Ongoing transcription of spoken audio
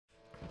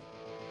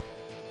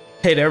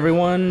Hey there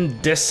everyone,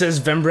 this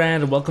is Vembrand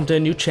and welcome to a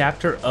new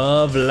chapter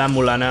of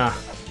La-Mulana.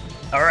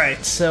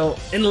 Alright, so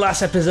in the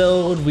last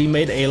episode we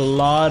made a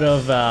lot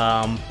of,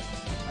 how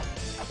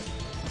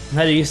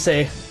do you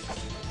say?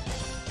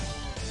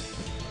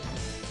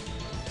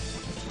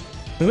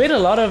 We made a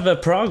lot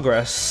of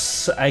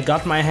progress. I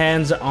got my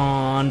hands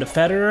on the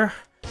feather,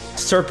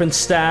 serpent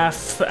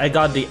staff, I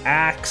got the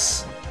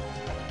axe.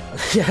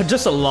 Yeah,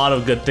 just a lot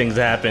of good things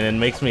happen and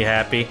makes me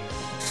happy.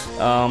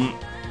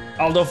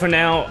 Although for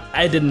now,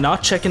 I did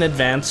not check in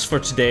advance for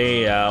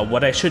today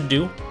what I should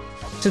do.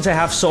 Since I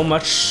have so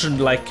much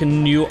like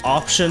new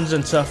options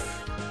and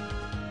stuff,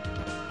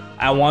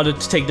 I wanted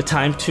to take the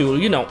time to,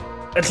 you know,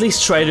 at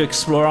least try to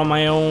explore on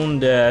my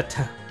own,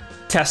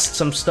 test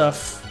some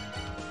stuff,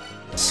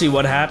 see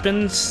what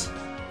happens.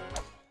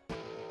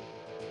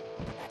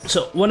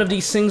 So one of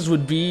these things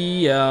would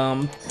be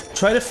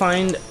try to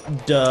find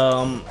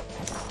the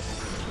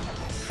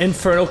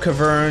Infernal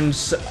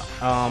Cavern's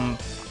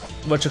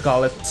what you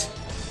call it,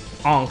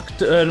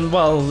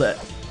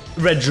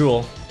 red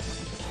jewel.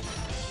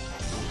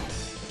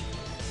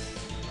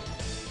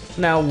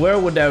 Now, where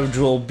would that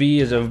jewel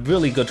be is a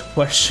really good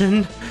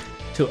question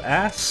to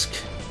ask.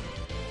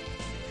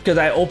 Because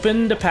I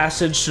opened the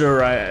passage to the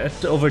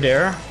right, over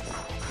there.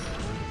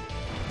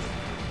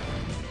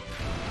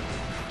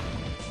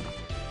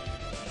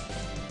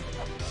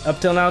 Up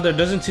till now, there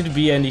doesn't seem to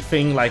be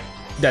anything like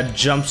that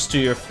jumps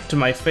to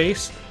my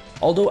face.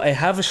 Although I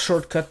have a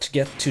shortcut to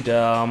get to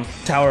the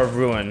Tower of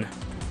Ruin.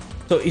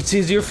 So it's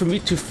easier for me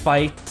to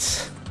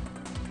fight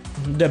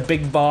the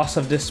big boss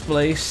of this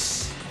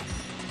place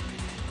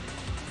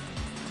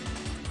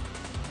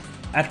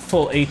at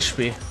full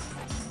HP.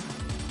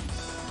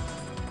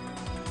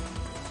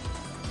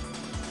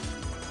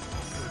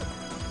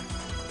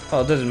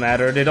 Well, it doesn't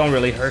matter, they don't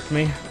really hurt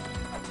me.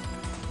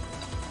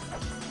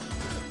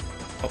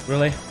 Oh,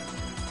 really?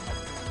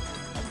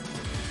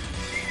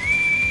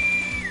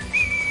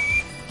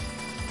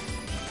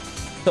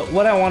 So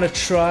what I want to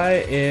try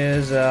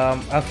is,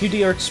 I'll keep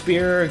the Earth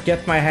Spear,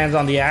 get my hands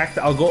on the axe,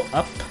 I'll go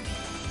up.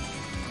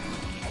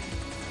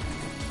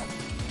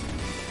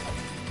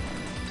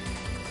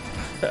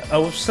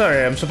 Oh,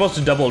 sorry, I'm supposed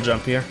to double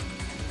jump here.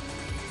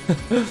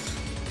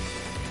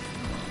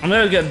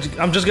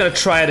 I'm just gonna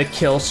try to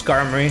kill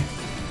Skarmory.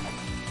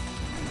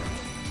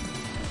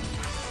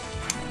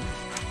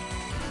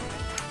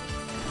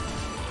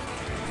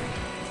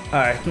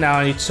 Alright, now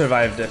I need to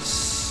survive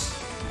this.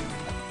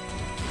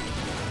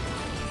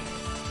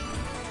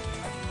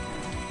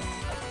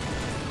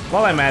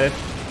 While I'm at it.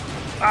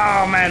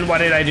 Oh man, why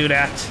did I do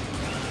that?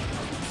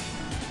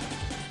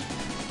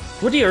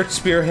 Would the Earth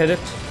Spear hit it?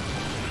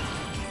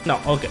 No,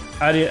 okay.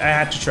 I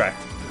had to try.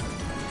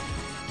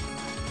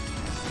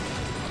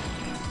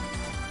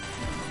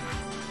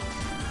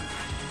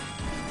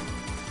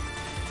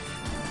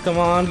 Come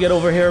on, get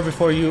over here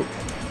before you...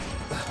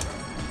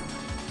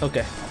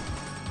 Okay.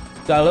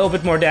 Got a little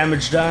bit more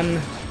damage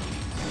done.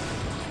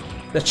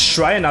 Let's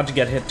try not to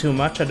get hit too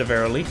much at the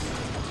very least.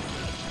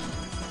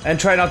 And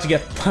try not to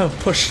get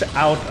pushed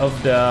out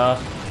of the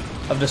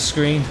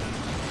screen.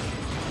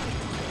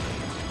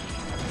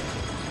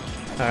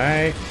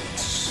 Alright.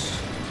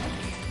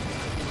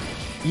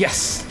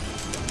 Yes!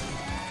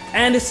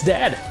 And it's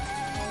dead!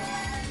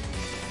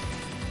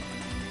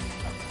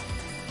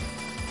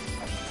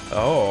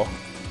 Oh.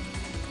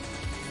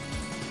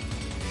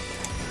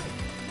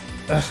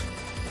 Ugh.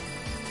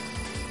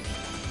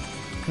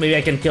 Maybe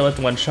I can kill it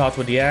one shot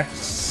with the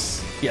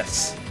axe?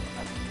 Yes.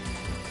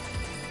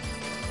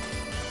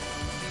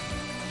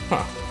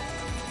 Huh.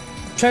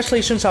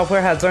 Translation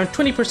software has learned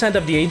 20%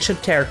 of the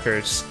ancient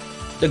characters.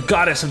 The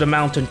goddess of the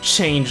mountain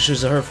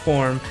changes her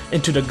form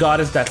into the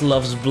goddess that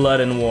loves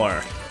blood and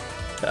war.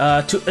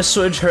 To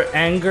assuage her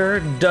anger,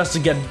 does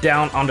get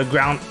down on the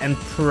ground and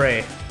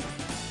pray.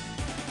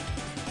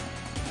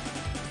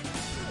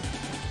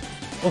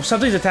 Oh,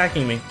 something's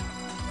attacking me.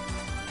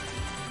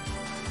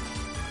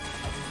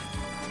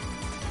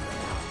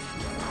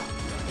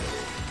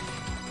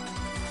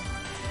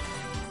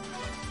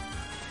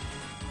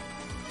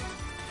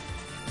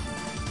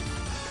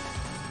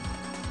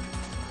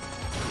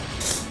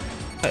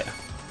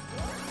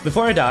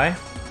 Before I die,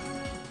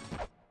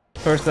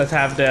 first let's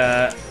have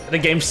the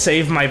game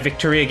save my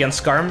victory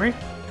against Skarmory.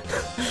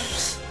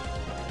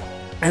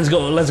 And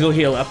let's go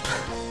heal up.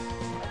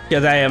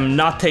 Because I am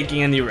not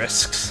taking any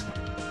risks.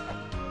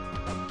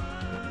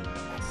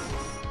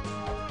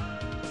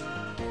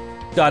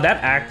 God,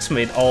 that axe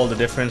made all the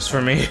difference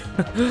for me.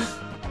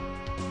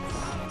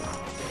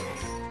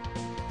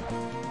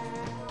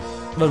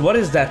 But what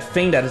is that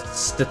thing that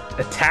is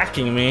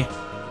attacking me?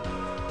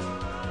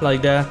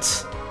 Like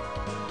that?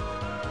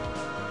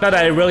 Not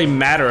that it really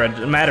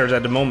matters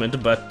at the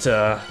moment, but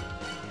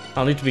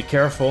I'll need to be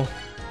careful.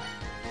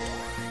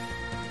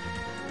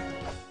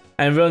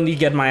 I really need to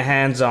get my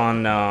hands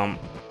on. No,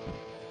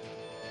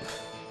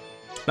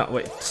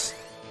 wait.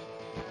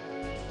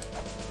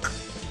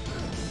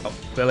 Oh,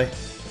 really?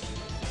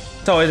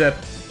 It's always that.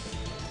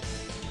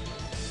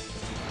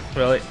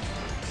 Really?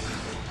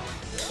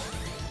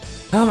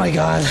 Oh my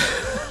god.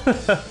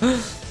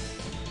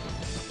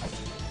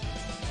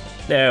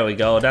 There we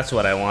go, that's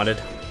what I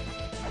wanted.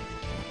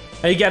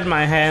 I get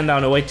my hand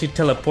on a way to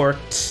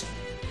teleport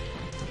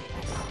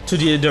to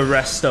the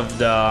rest of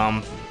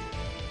the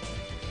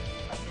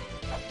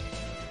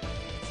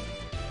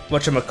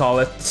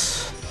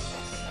whatchamacallit,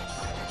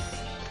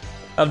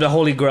 of the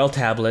Holy Grail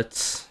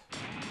tablets.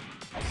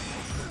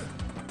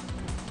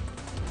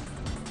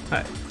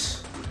 Alright.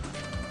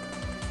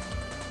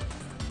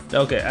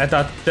 Okay, I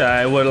thought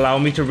it would allow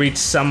me to read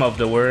some of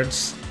the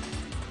words.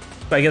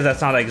 But I guess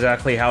that's not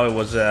exactly how it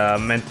was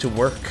meant to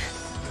work.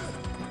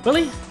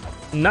 Really?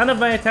 None of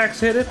my attacks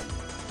hit it?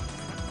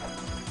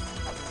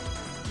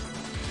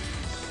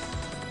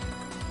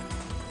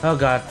 Oh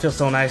god, feels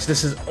so nice.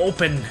 This is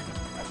open.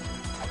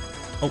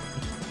 Oh.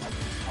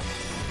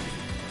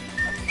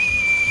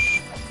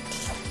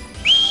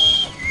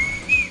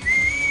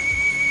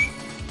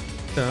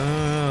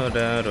 Da,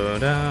 da, da,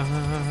 da.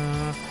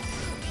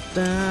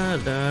 Da,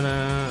 da,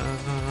 da.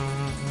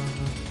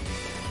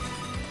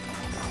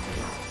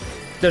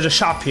 There's a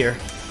shop here.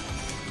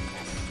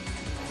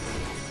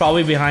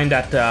 Probably behind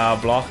that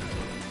block.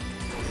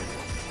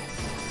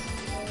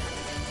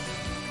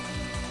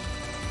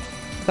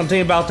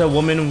 Something about a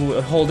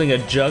woman holding a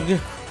jug.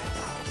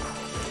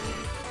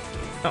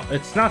 No,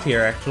 it's not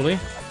here actually.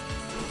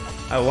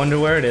 I wonder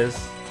where it is.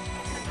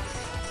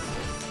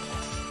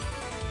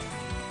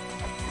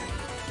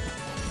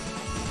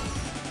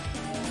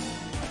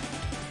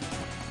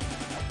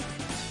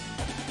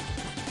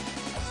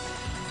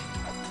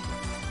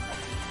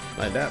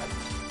 Like that.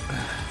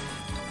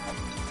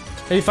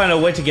 I need to find a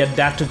way to get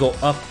that to go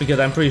up because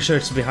I'm pretty sure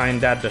it's behind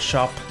that, the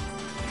shop.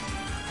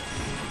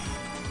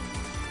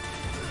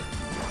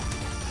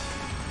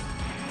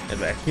 Get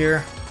back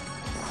here.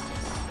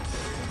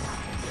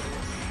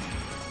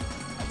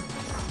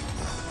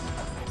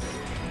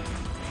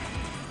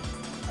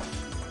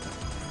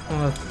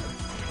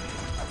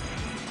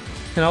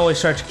 Can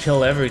always try to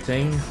kill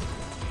everything.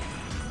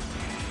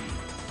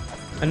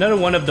 Another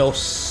one of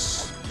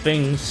those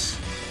things.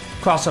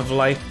 Cross of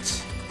light.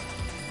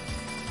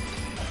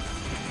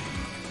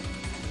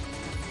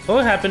 What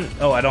would happen?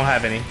 Oh, I don't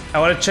have any. I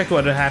want to check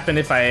what would happen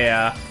if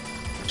I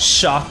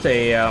shot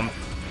a.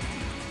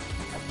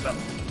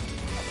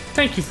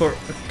 Thank you for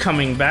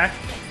coming back.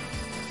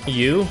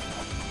 You.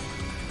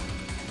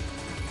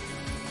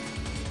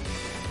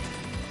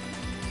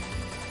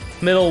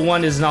 Middle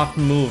one is not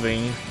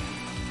moving.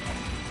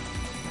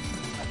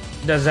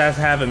 Does that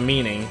have a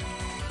meaning?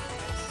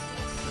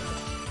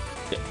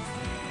 Yeah.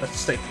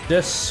 Let's take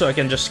this so I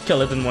can just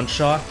kill it in one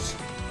shot.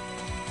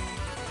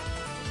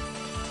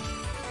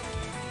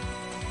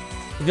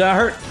 It's gonna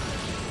hurt?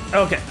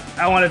 Okay,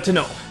 I wanted to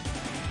know.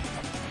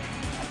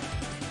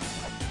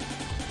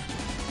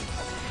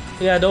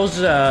 Yeah, those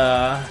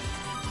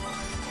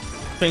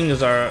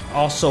things are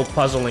also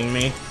puzzling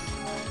me.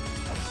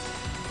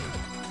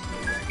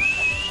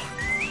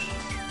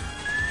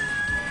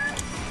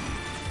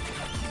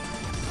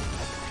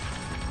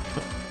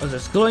 What's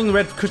this? Glowing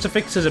red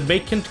crucifix is a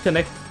beacon to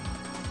connect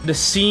the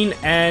seen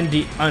and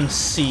the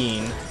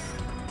unseen.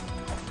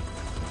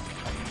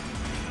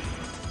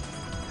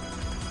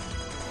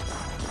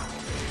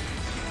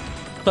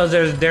 Because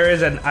there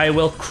is an I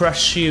will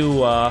crush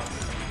you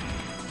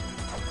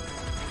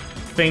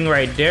thing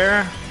right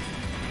there.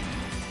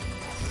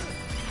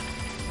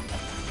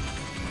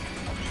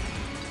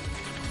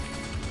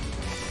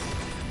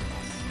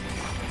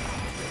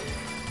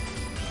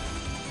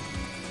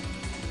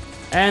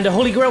 And the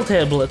Holy Grail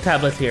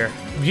tablet here.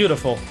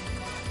 Beautiful.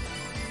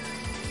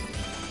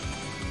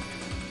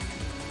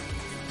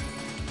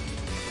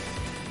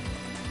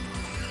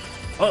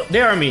 Oh,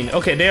 they are mean.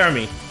 Okay, they are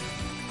mean.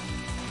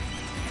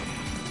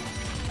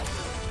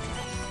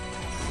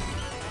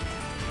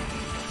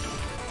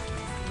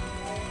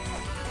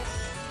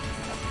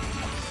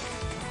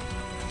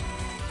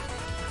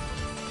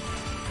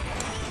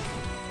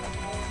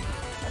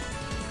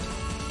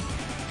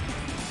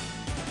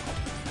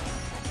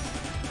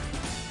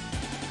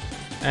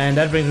 And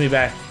that brings me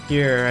back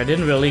here. I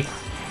didn't really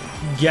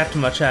get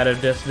much out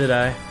of this, did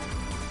I?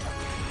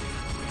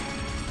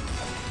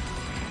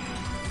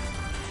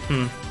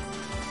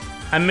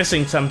 I'm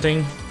missing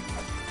something.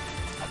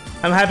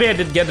 I'm happy I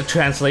did get the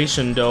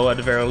translation though, at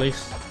the very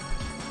least.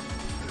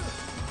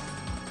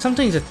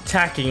 Something's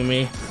attacking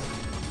me.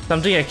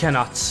 Something I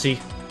cannot see.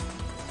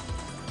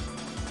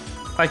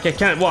 Like I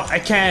can't, well, I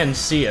can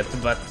see it,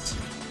 but...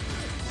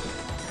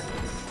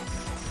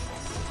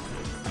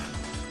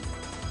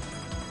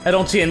 I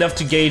don't see enough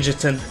to gauge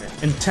its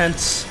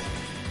intent.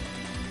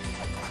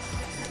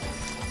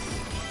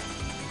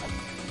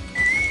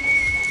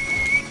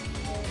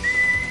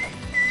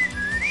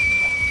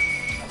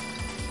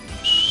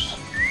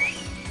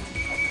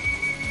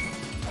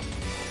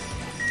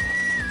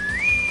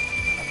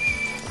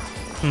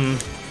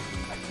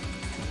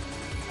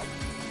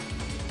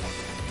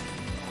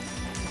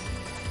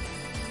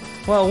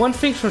 Well, one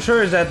thing for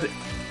sure is that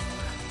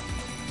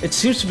it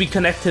seems to be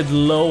connected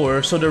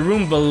lower, so the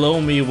room below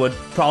me would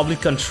probably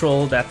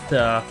control that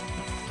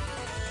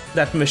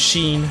that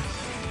machine.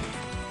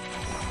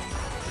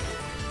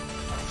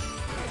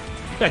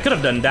 Yeah, I could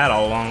have done that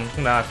all along,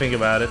 now I think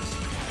about it.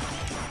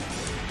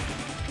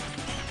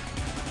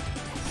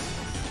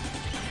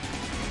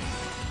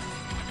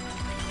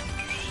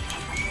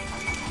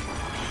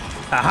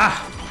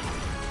 Aha!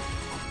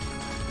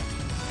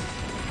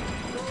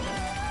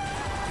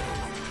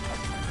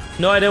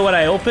 No idea what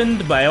I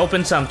opened, but I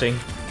opened something.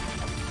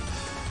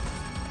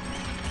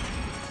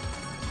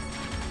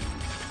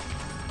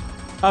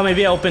 Oh,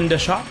 maybe I opened the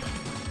shop?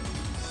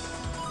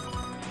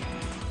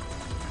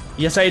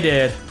 Yes, I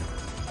did.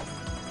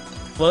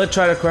 Will it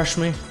try to crush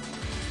me?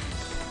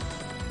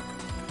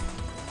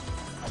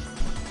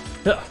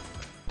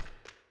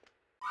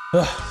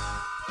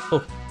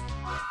 Oh.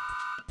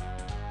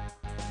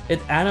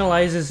 It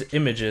analyzes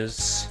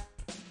images.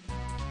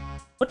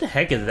 What the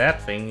heck is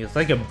that thing? It's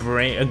like a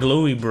brain, a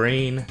glowy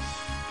brain.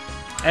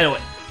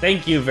 Anyway,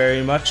 thank you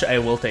very much. I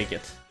will take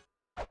it.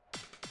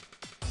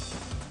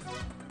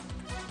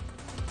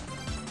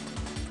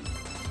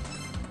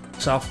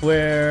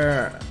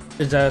 Software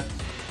is that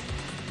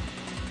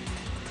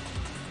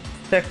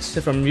text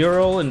from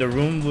mural in the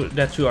room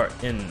that you are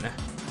in.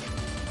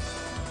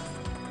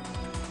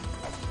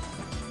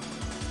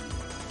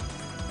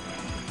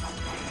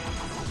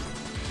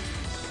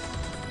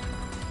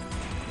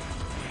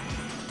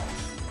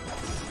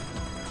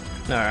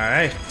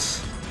 Alright.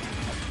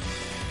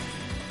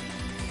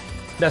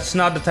 That's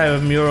not the type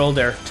of mural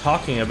they're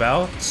talking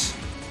about.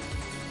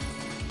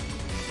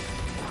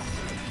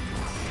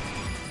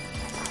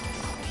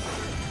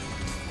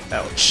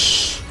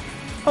 Ouch.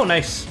 Oh,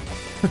 nice.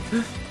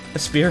 A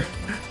spear.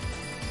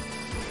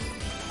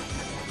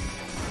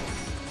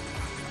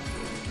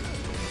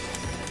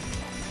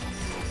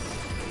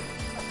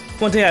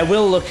 One thing I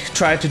will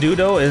try to do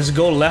though is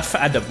go left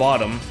at the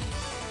bottom.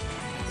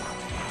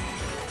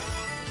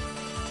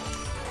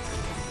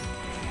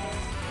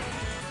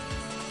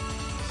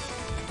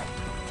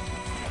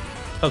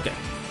 Okay.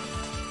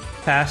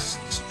 Passed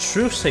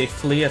through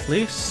safely at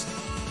least.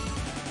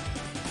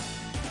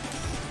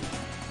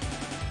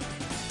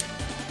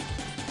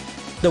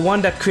 The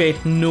one that create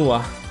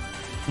Nua.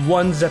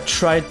 Ones that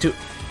tried to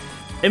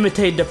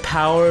imitate the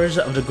powers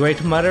of the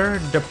Great Mother,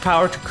 the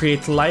power to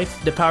create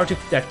life, the power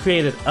that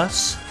created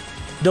us.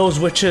 Those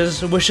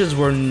wishes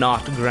were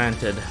not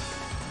granted.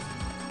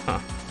 Huh.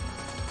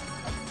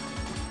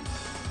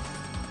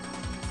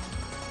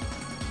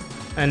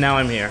 And now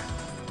I'm here.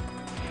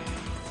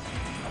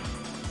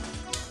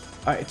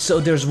 Alright, so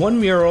there's one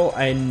mural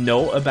I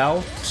know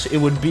about. It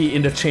would be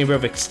in the Chamber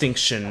of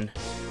Extinction.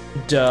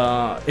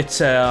 It's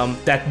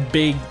that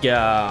big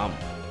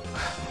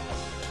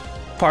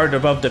part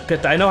above the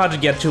pit. I know how to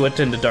get to it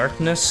in the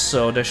darkness,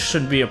 so there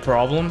shouldn't be a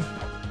problem.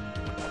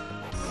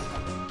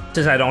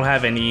 Since I don't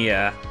have any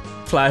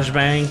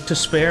flashbang to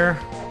spare.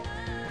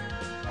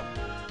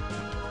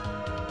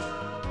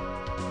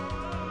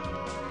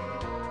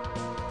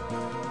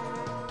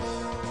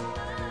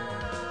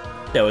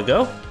 There we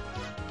go.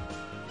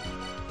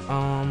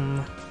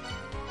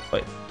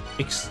 Wait,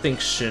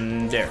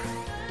 extinction there.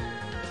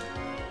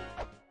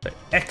 Wait,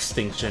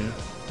 extinction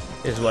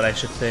is what I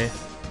should say.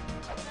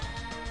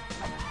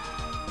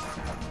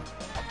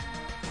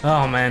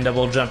 Oh man,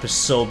 double jump is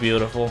so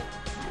beautiful.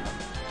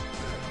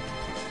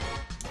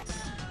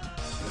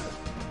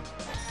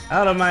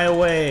 Out of my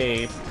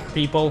way,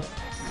 people.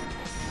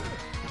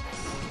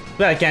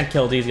 But I can't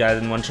kill these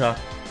guys in one shot.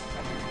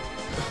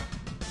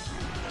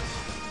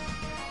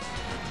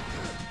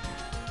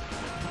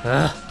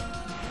 Ugh.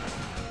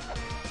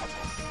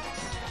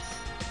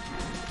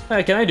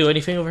 Alright, can I do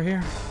anything over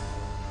here?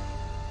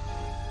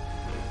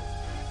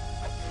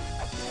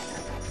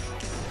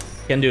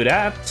 Can do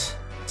that.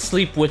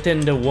 Sleep within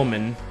the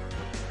woman.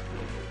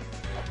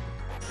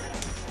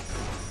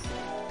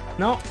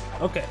 No?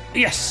 Okay.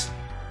 Yes!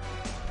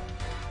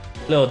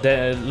 Little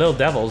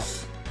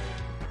devils.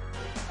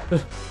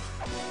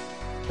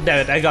 Damn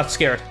it, I got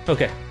scared.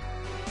 Okay.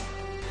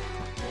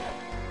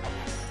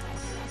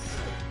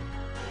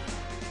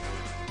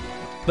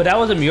 But that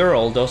was a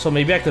mural though, so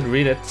maybe I could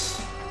read it.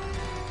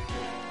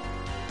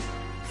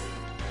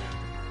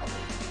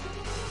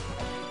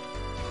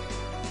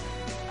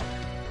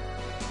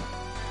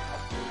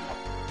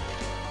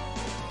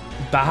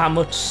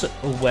 Bahamut's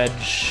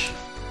wedge.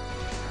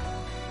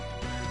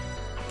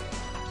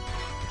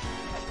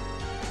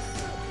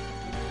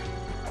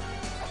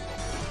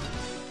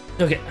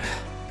 Okay.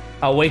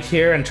 I'll wait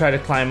here and try to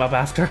climb up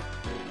after.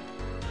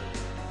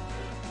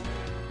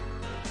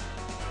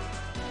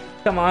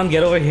 Come on,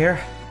 get over here.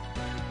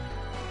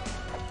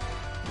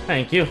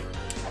 Thank you.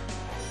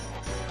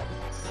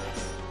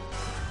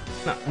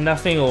 No,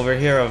 nothing over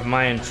here of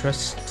my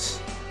interest.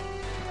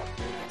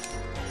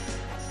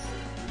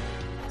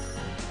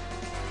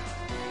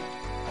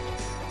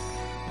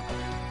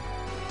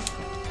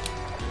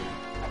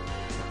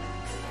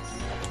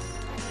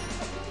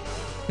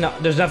 No,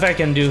 there's nothing I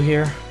can do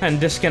here, and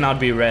this cannot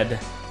be read.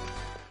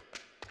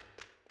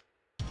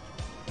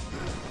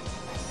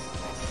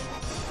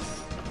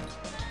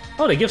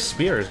 Oh, they give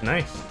spears,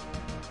 nice.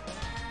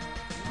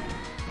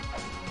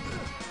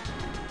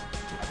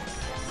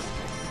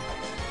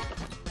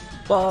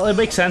 Well, it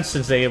makes sense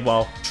since they,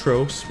 well,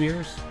 throw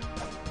spears.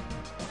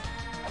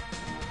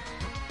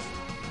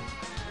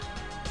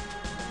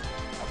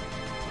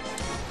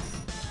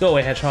 Go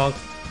away, hedgehog.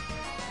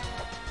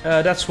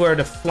 That's where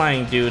the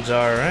flying dudes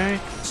are, right?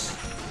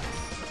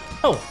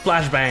 Oh,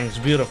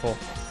 flashbangs, beautiful.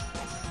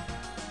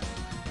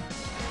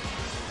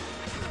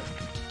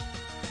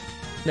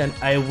 Then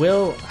I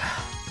will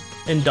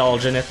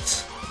indulge in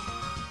it.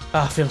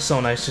 Ah, feels so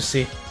nice to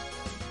see.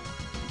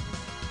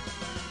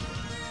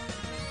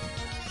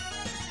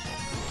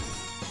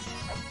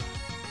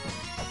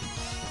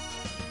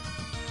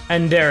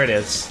 And there it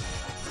is.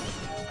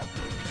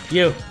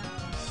 You.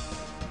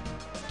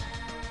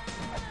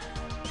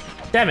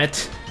 Damn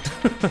it.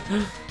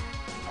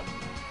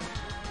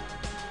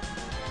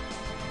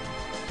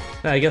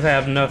 I guess I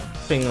have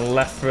nothing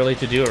left really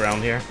to do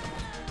around here.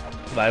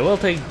 But I will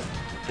take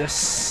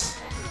this.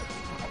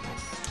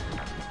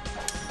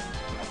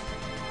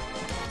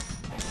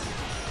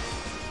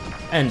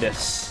 And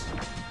this.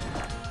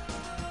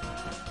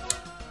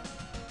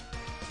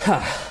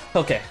 Huh,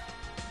 okay.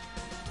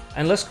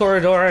 Endless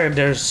corridor,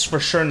 there's for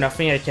sure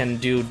nothing I can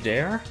do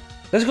there.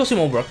 Let's go see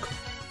Mulbrook.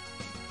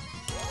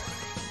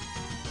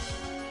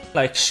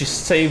 Like, she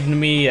saved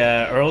me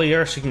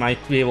earlier, she might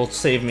be able to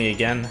save me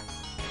again.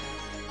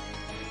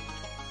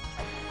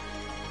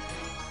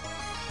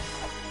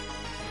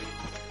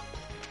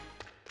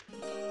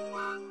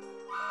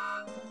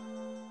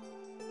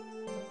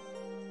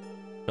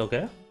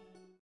 Okay.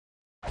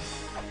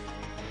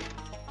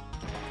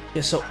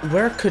 Yeah, so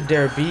where could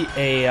there be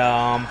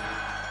a,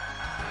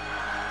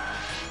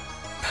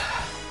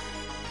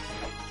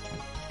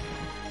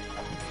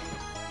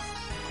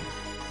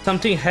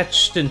 something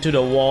etched into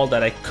the wall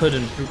that I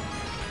couldn't...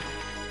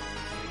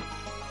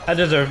 I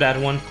deserve that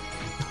one.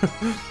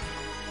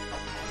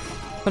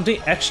 Something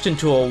etched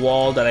into a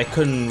wall that I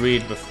couldn't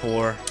read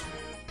before.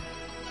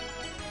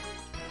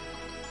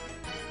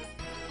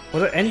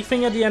 Was there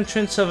anything at the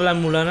entrance of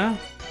La-Mulana?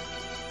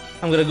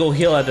 I'm gonna go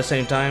heal at the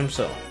same time,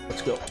 so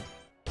let's go.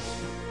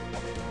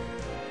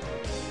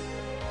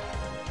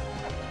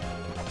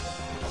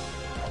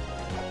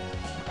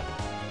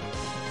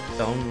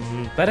 I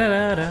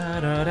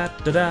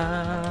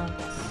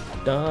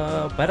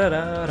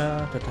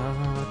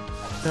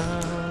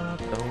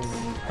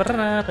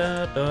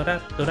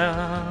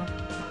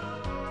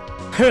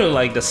really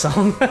like the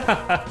song.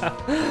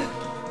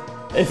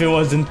 If it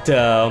wasn't,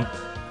 how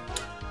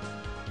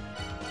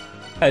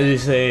do you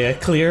say,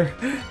 clear?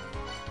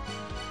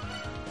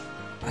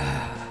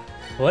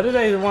 What did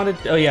I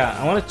want to... Oh yeah,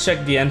 I want to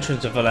check the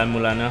entrance of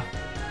La-Mulana.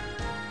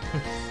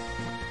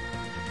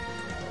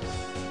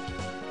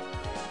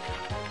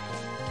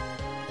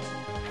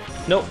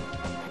 Nope.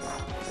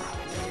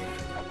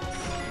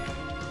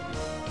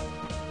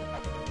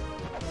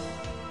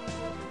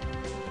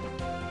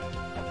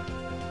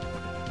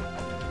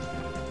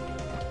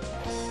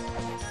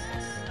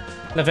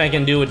 Nothing I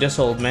can do with this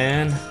old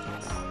man.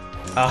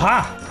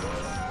 Aha!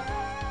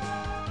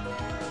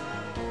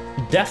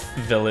 Death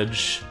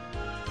Village.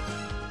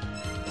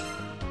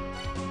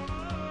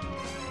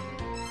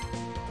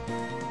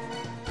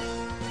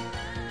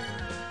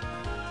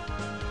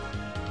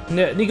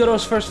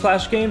 Nigoro's first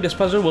Flash game, this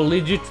puzzle will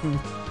lead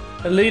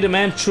a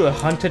man through a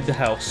haunted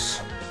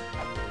house.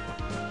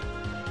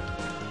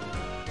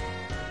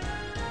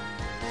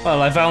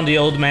 Well, I found the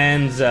old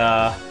man's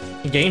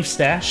game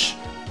stash.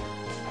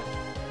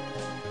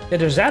 Yeah,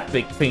 there's that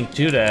big thing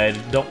too that I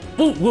don't...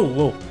 Whoa, whoa,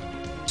 whoa.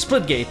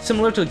 Split gate,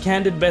 similar to the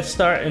Candid Bed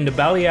Star in the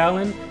Bally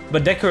Island,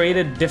 but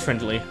decorated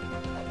differently.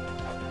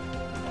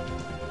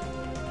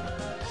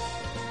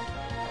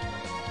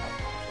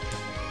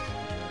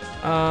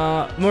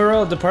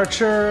 Mural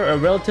departure, a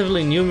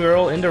relatively new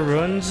mural in the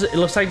ruins. It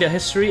looks like the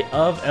history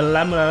of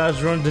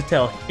La-Mulana's ruin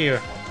detail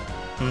here.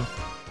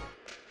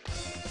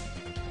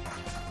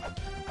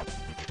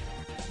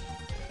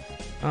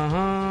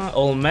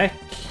 Olmec.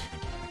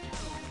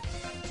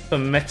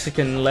 Some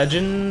Mexican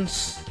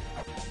legends.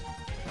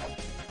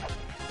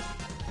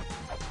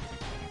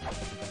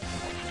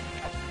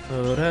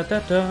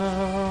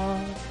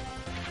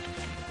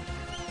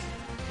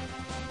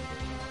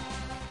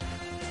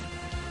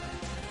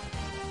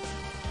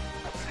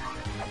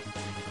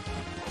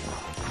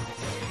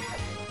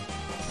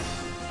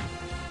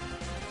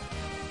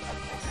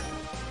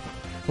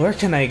 Where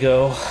can I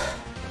go?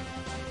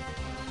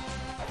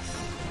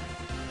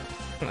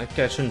 Like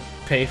I shouldn't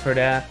pay for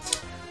that.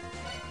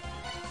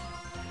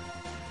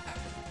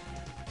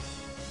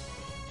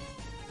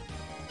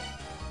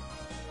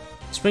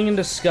 Spring in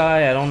the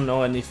Sky, I don't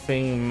know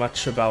anything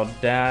much about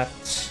that.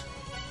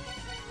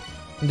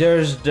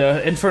 There's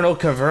the Infernal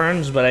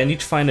Caverns, but I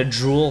need to find a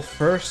jewel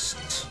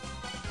first.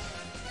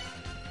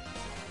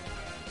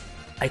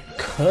 I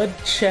could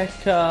check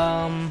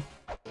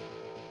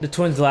the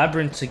Twins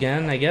Labyrinths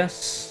again, I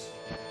guess.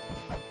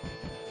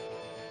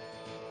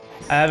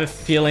 I have a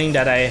feeling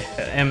that I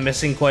am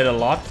missing quite a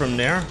lot from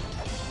there.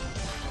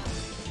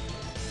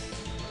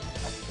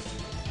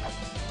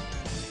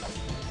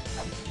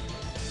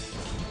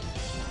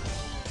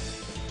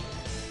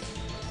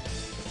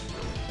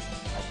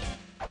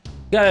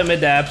 Gotta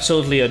admit that I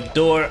absolutely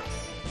adore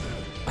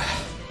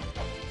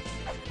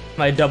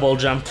my double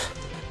jump.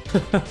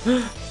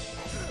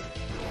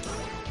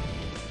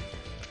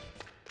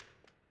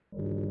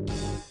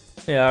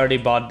 Yeah, I already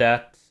bought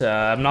that.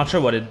 I'm not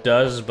sure what it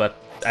does, but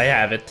I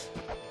have it.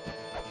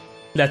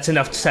 That's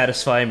enough to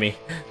satisfy me.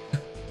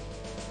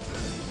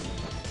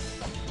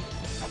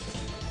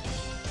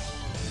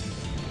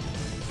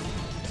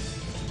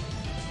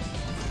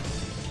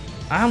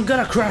 I'm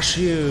gonna crush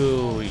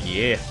you!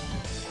 Yeah.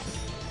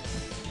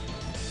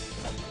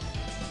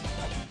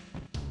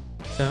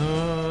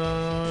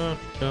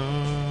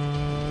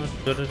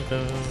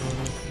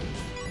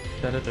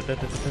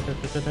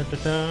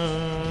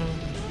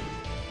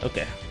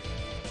 Okay.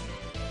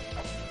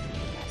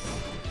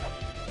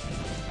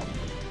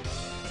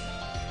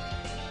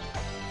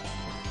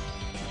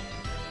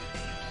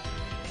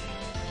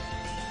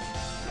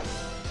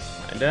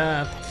 And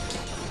that.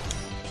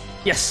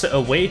 Yes, a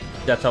weight.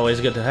 That's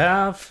always good to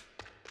have.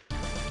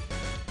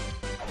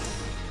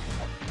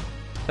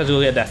 Let's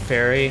go get that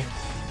fairy.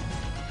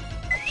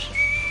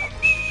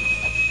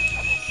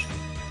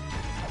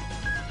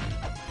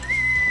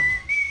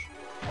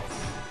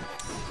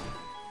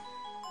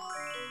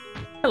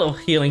 Hello,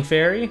 healing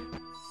fairy.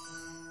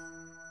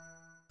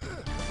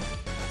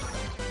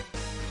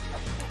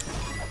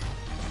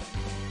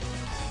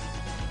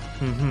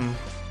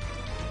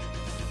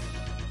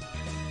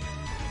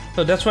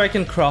 So that's where I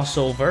can cross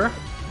over.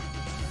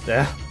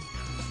 Yeah.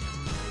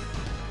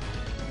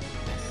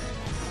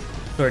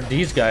 Where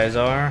these guys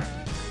are.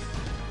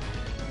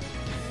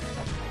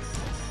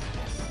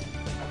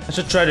 I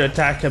should try to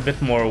attack a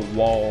bit more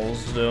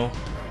walls, though.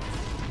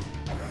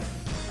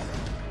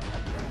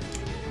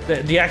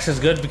 The axe is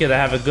good because I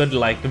have a good,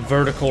 like,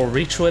 vertical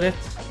reach with it.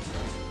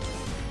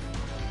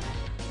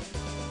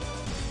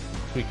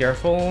 Be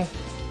careful.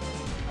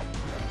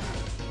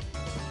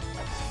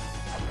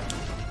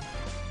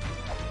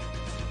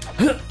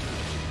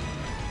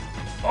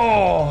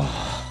 Oh,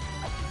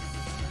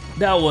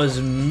 that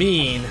was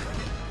mean.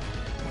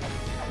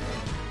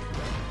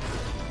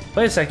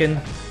 Wait a second.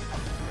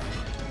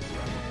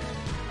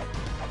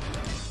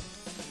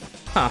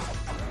 Huh.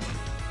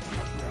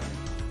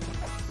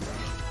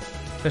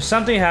 There's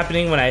something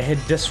happening when I hit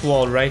this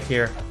wall right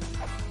here.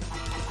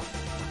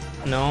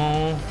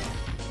 No.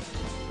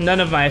 None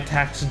of my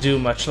attacks do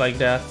much like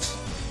that.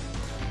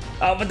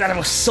 Oh, but that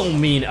was so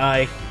mean,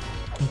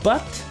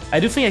 But I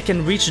do think I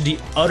can reach the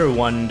other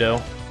one,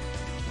 though.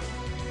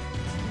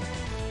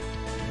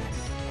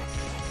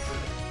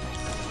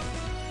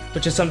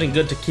 Which is something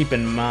good to keep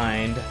in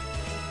mind.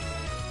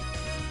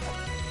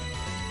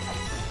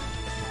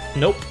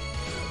 Nope.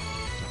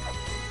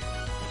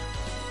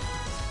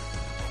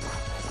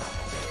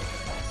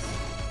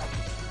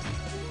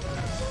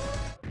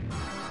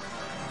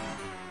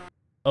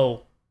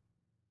 Oh.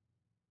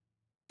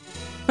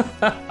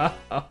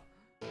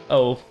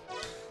 Oh.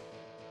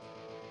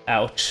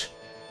 Ouch.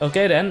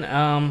 Okay then,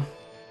 I'm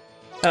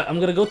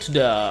gonna go to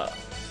the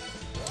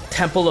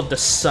Temple of the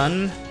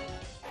Sun,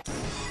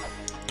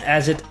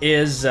 as it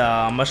is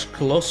much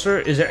closer.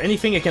 Is there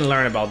anything I can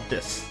learn about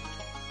this?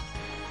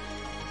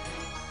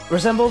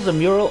 Resembles the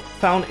mural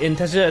found in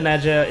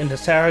Tazanaja in the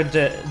Sahara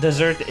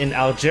Desert in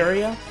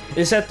Algeria. It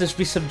is said the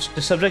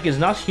subject is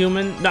not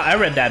human. No, I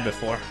read that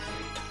before.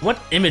 What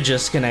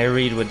images can I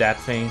read with that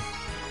thing?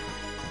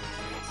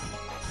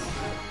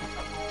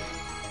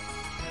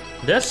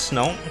 This?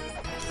 No.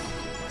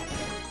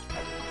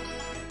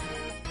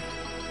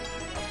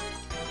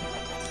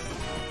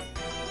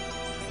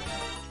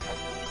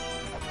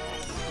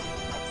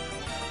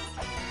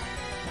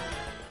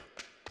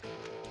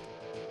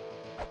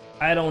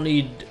 I don't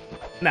need...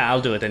 Nah,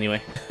 I'll do it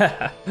anyway.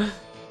 I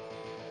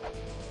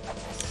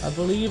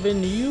believe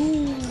in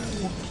you.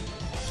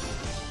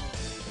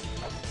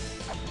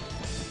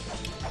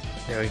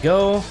 There we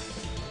go.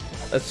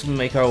 Let's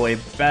make our way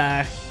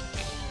back.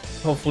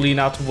 Hopefully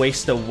not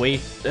waste a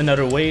weight,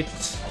 another weight.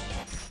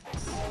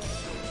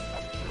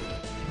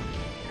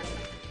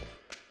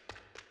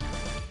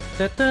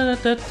 Da da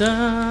da da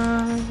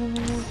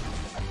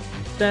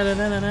da da da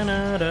da da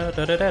da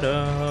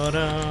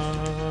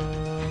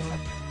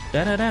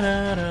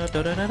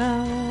da da da.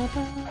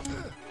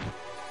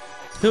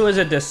 Who is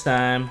it this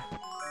time?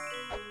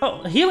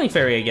 Oh, Healing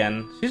Fairy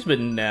again. She's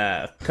been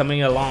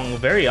coming along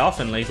very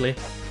often lately.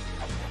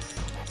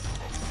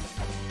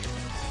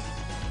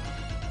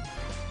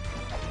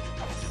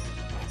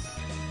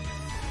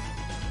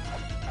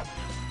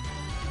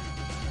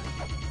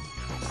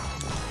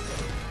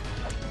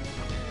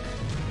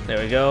 There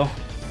we go.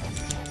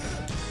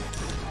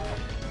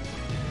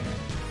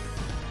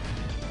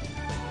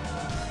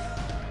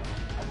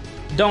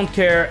 Don't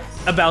care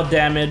about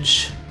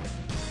damage.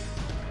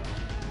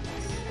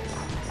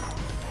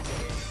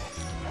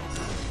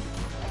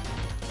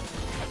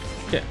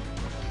 Okay.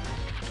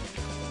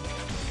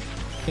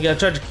 You gotta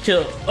try to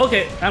kill.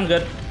 Okay, I'm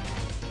good.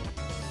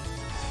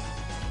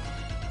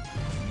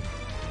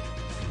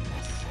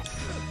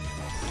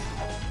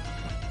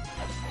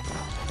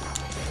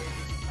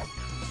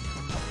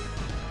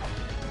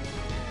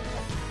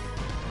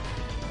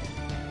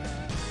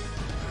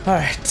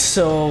 Alright,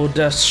 so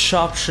the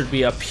shop should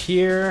be up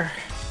here.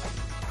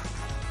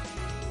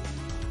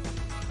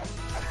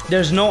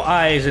 There's no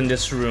eyes in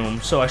this room,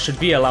 so I should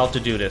be allowed to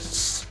do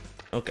this.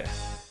 Okay.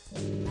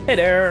 Hey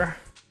there!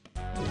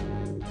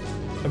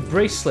 A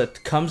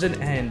bracelet comes in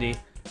handy.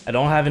 I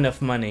don't have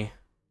enough money.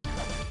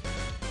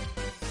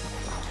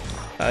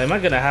 Am I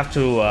gonna have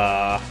to,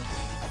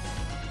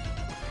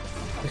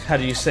 how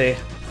do you say?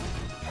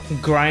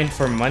 Grind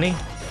for money?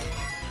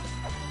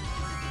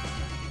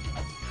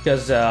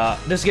 Because,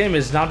 this game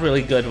is not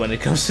really good when it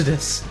comes to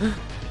this.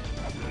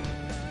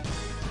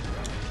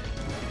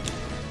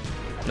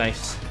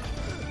 Nice.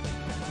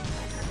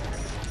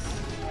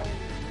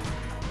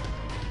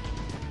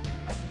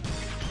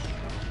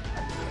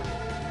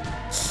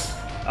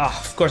 Ah,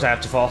 of course I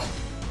have to fall.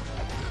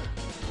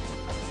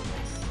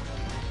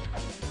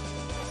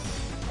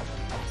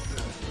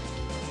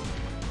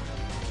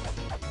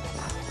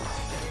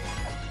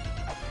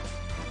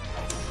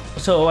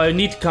 So I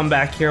need to come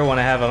back here when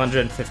I have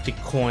 150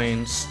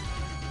 coins.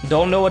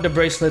 Don't know what the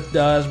bracelet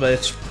does, but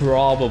it's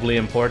probably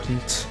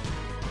important.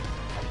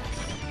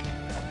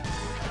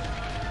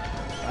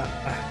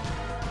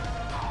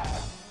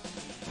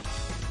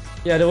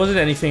 Yeah, there wasn't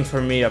anything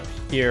for me up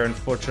here,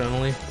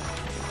 unfortunately.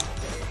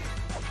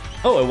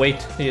 Oh,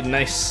 wait, yeah,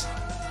 nice.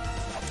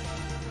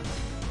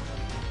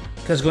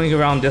 Because going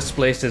around this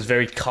place is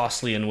very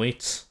costly in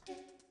weights.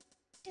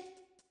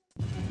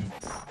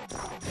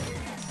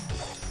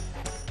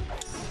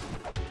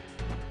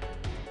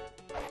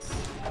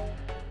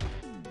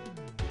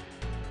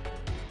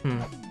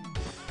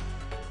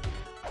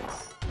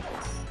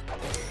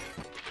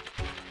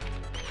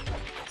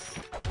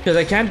 Because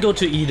I can't go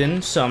to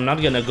Eden, so I'm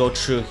not gonna go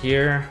through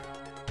here.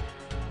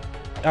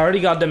 I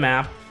already got the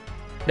map.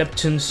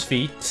 Neptune's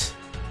feet.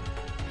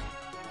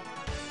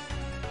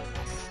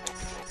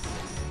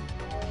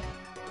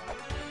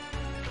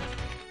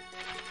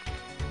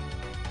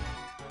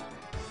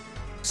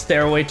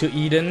 Stairway to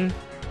Eden.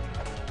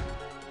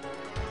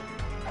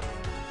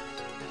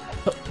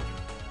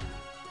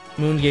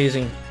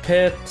 Moon-gazing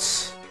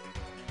pit.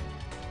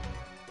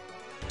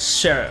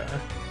 Sure.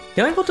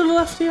 Can I go to the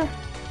left here?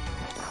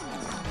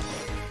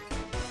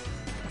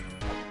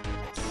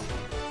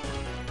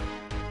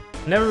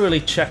 Never really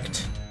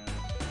checked.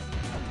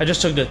 I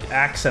just took the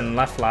axe and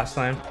left last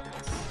time.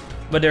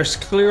 But there's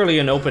clearly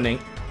an opening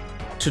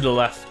to the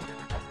left.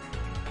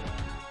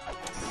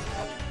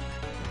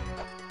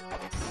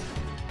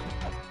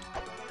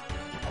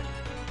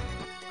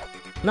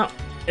 No,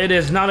 it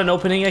is not an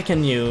opening I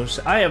can use.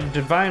 I have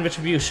divine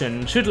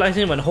retribution. Shoot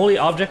lightning when holy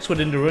objects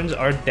within the ruins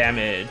are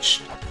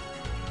damaged.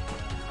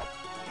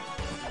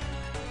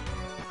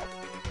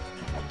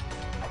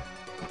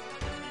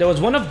 There was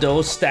one of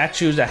those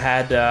statues that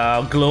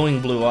had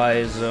glowing blue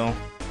eyes, though.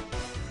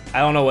 I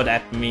don't know what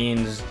that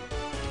means.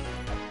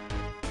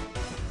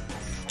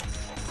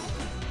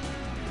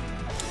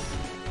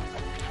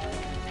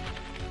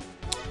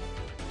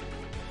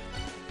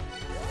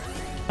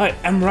 Alright,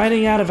 I'm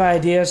running out of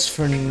ideas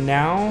for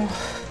now.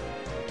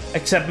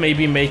 Except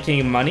maybe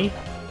making money.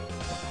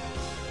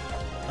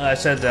 I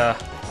said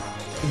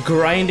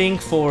grinding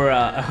for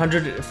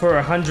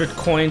 100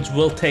 coins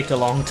will take a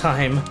long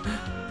time.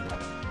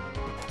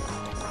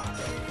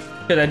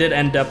 Because I did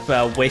end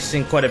up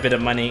wasting quite a bit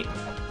of money.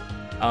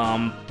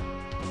 How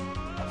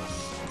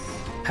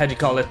do you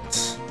call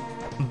it?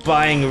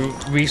 Buying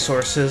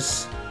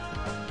resources.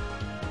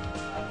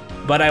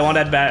 But I want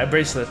that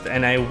bracelet,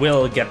 and I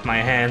will get my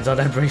hands on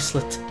that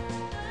bracelet.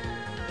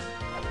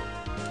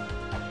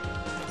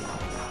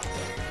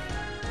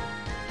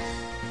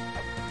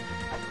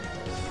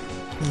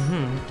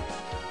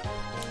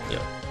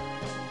 Yep.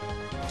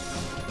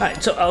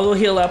 Alright, so I'll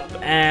heal up,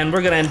 and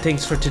we're gonna end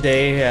things for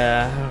today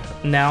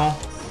now.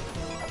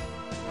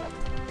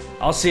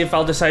 I'll see if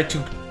I'll decide to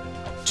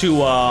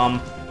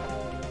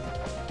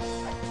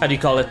how do you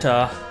call it,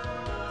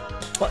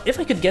 well, if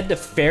I could get the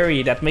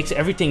fairy that makes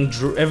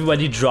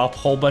everybody drop a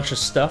whole bunch of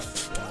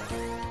stuff,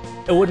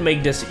 it would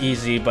make this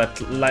easy, but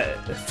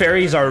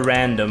fairies are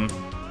random,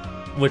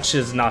 which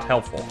is not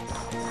helpful.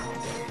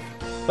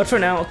 But for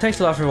now, thanks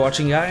a lot for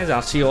watching, guys.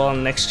 I'll see you all in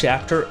the next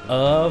chapter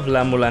of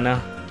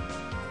La-Mulana.